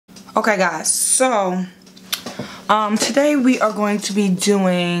Okay guys, so today we are going to be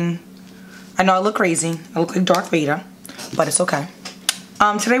doing, I know I look crazy, I look like Darth Vader, but it's okay.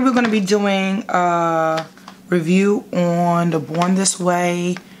 Today we're going to be doing a review on the Born This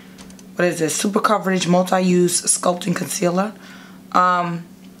Way, what is this, Super Coverage Multi-Use Sculpting Concealer. Now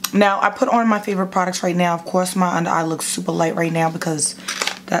I put on my favorite products right now. Of course my under eye looks super light right now because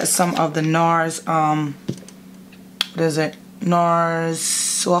that's some of the NARS, what is it, NARS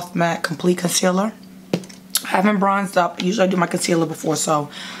Soft Matte Complete Concealer. I haven't bronzed up. Usually I do my concealer before, so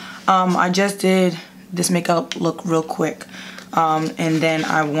I just did this makeup look real quick, and then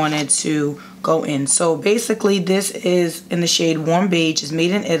I wanted to go in. So basically this is in the shade Warm Beige. It's made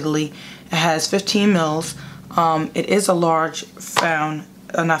in Italy. It has 15 mils. It is a large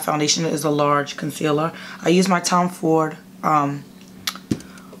not foundation, it is a large concealer. I use my Tom Ford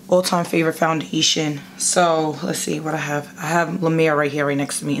all-time favorite foundation. So let's see what I have. I have La Mer right here, right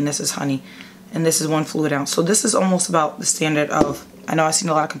next to me, and this is Honey, and this is 1 fluid ounce. So this is almost about the standard of, I know I've seen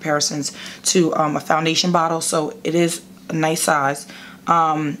a lot of comparisons to a foundation bottle, so it is a nice size.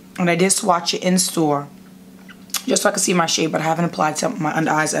 And I did swatch it in store just so I can see my shade, but I haven't applied to my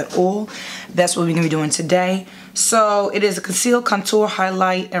under eyes at all. That's what we're going to be doing today. So it is a conceal, contour,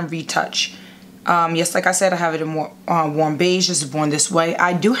 highlight, and retouch. Yes, like I said, I have it in more Warm Beige. This is Born This Way.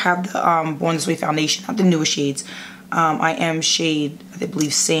 I do have the Born This Way foundation, not the newer shades. I am shade, I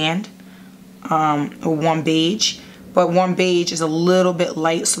believe, Sand, or Warm Beige. But Warm Beige is a little bit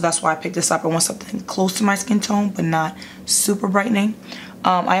light, so that's why I picked this up. I want something close to my skin tone, but not super brightening.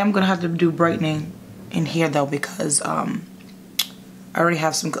 I am going to have to do brightening in here, though, because I already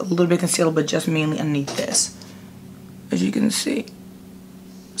have a little bit of concealer, but just mainly underneath this, as you can see.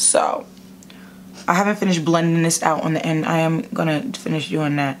 So I haven't finished blending this out on the end. I am gonna finish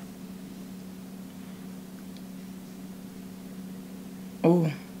doing that.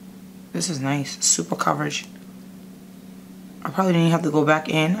 Oh, this is nice. Super coverage. I probably didn't have to go back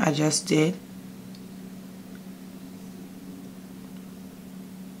in. I just did.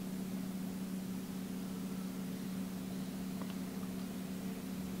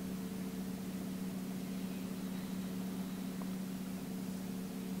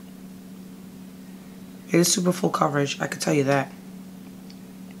 It is super full coverage, I can tell you that.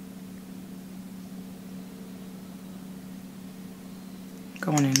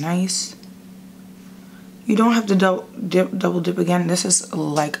 Going in nice. You don't have to double dip again. This is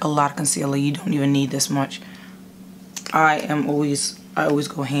like a lot of concealer. You don't even need this much. I always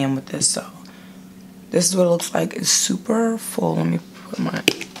go ham with this. So this is what it looks like. It's super full. Let me put my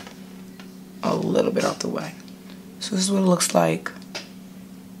a little bit out the way. So this is what it looks like.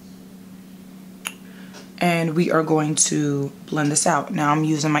 And we are going to blend this out. Now I'm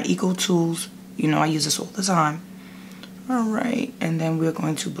using my Eco Tools. You know I use this all the time. Alright, and then we're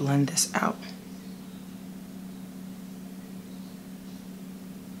going to blend this out.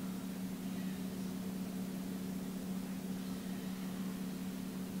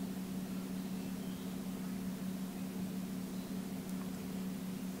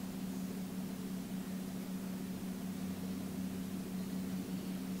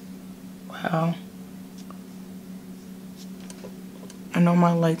 Wow. I know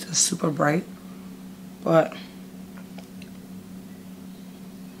my lights are super bright, but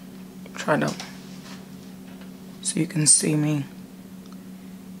try to so you can see me.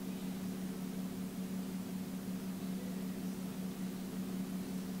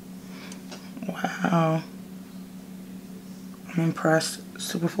 Wow. I'm impressed.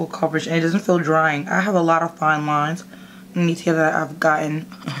 Super full coverage, and it doesn't feel drying. I have a lot of fine lines underneath here that I've gotten,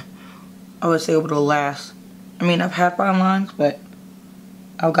 I would say, over the last, I mean, I've had fine lines, but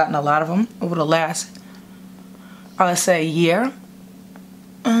I've gotten a lot of them over the last, I would say, year.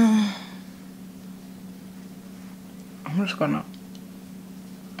 I'm just gonna,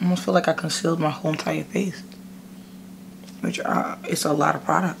 I almost feel like I concealed my whole entire face, which it's a lot of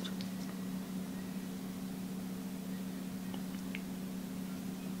product.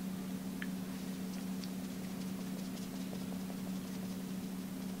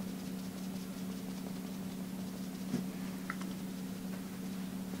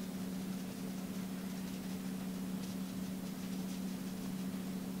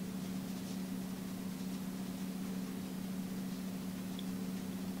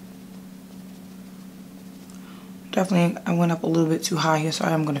 Definitely, I went up a little bit too high here, so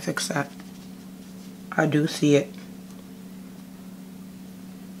I am going to fix that. I do see it.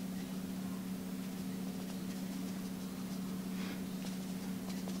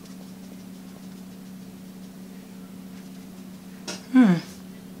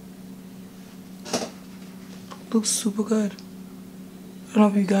 Looks super good. I don't know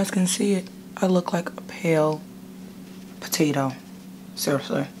if you guys can see it. I look like a pale potato.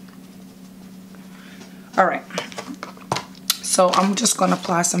 Seriously. Alright. So I'm just going to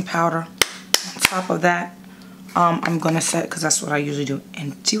apply some powder. On top of that, I'm going to set, because that's what I usually do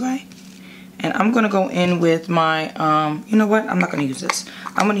anyway. And I'm going to go in with my, you know what? I'm not going to use this.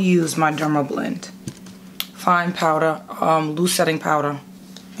 I'm going to use my Derma Blend. Fine powder, loose setting powder.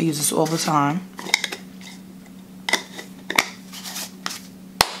 I use this all the time.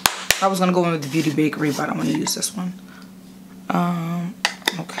 I was going to go in with the Beauty Bakery, but I'm going to use this one.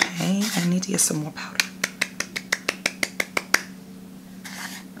 Okay, I need to get some more powder.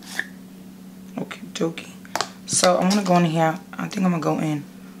 Okay, dokey. So I'm going to go in here. I think I'm going to go in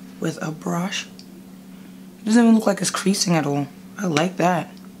with a brush. It doesn't even look like it's creasing at all. I like that.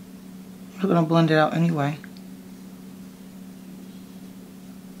 I'm going to blend it out anyway.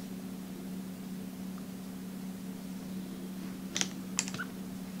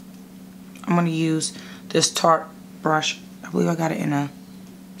 I'm going to use this Tarte brush. I believe I got it in a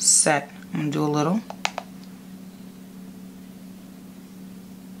set. I'm going to do a little.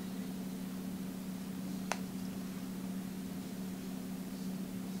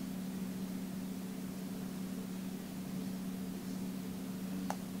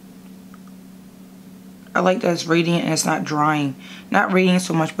 I like that it's radiant and it's not drying. Not radiant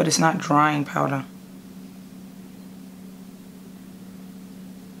so much, but it's not drying powder.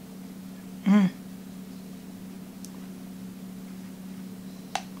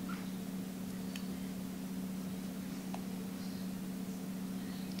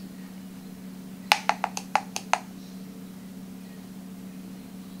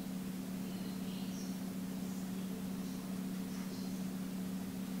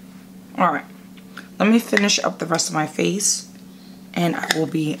 Alright. Let me finish up the rest of my face, and I will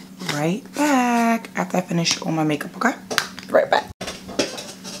be right back after I finish all my makeup, okay? Right back.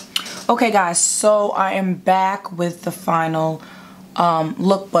 Okay, guys, so I am back with the final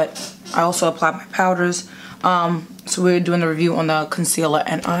look, but I also applied my powders. So we're doing the review on the concealer,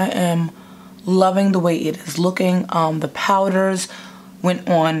 and I am loving the way it is looking. The powders went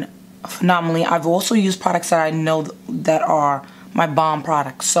on phenomenally. I've also used products that I know that are my bomb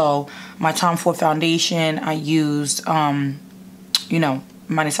products. So my Tom Ford foundation, I used, you know,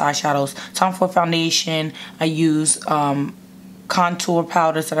 minus eyeshadows. Tom Ford foundation, I use contour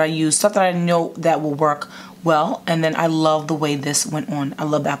powders that I use, stuff that I know that will work well. And then I love the way this went on. I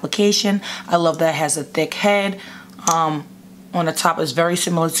love the application. I love that it has a thick head. On the top is very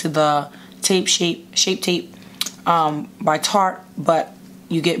similar to the Shape Tape by Tarte, but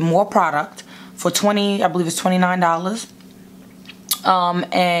you get more product for I believe it's $29.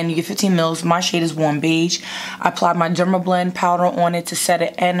 And you get 15 mils. My shade is Warm Beige. I applied my Derma Blend powder on it to set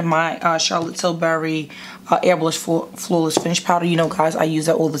it, and my Charlotte Tilbury Airbrush Flawless Finish powder. You know, guys, I use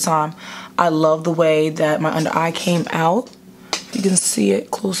that all the time. I love the way that my under eye came out. You can see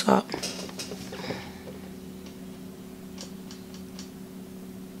it close up.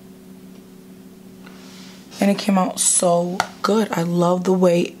 And it came out so good. I love the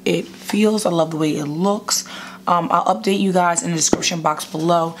way it feels. I love the way it looks. I'll update you guys in the description box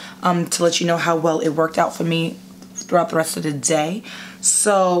below to let you know how well it worked out for me throughout the rest of the day.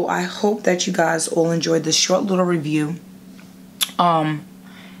 So I hope that you guys all enjoyed this short little review. And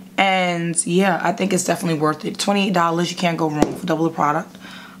yeah, I think it's definitely worth it. $28, you can't go wrong for double the product.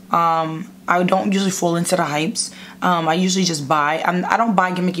 I don't usually fall into the hypes. I usually just buy. I don't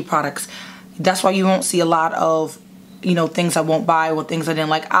buy gimmicky products. That's why you won't see a lot of, you know, things I won't buy or things I didn't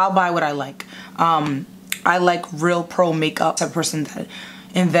like. I'll buy what I like. I like real pro makeup type of person that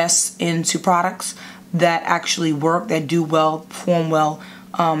invests into products that actually work, that do well, perform well.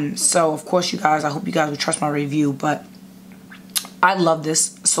 So of course, you guys, I hope you guys will trust my review, but I love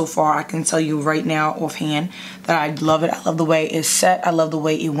this so far. I can tell you right now offhand that I love it. I love the way it's set. I love the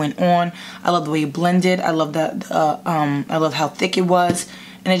way it went on. I love the way it blended. I love that. I love how thick it was,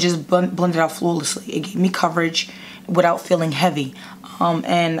 and it just blended out flawlessly. It gave me coverage without feeling heavy.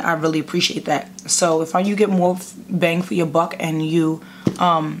 And I really appreciate that. So if you get more bang for your buck and you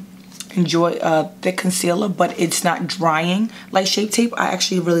enjoy a thick concealer, but it's not drying like Shape Tape, I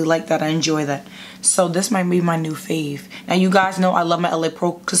actually really like that. I enjoy that. So this might be my new fave. Now you guys know I love my LA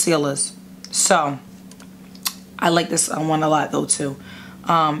Pro concealers. So I like this one a lot though too.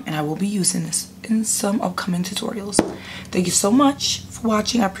 And I will be using this in some upcoming tutorials. Thank you so much for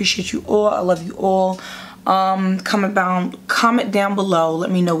watching. I appreciate you all. I love you all. Comment down below,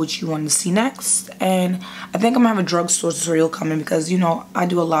 let me know what you want to see next. And I think I'm gonna have a drugstore tutorial coming, because you know I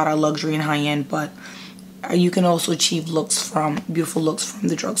do a lot of luxury and high-end, but you can also achieve beautiful looks from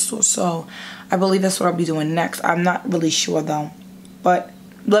the drugstore. So I believe that's what I'll be doing next. I'm not really sure though. But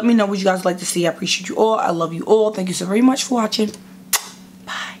let me know what you guys would like to see. I appreciate you all. I love you all. Thank you so very much for watching.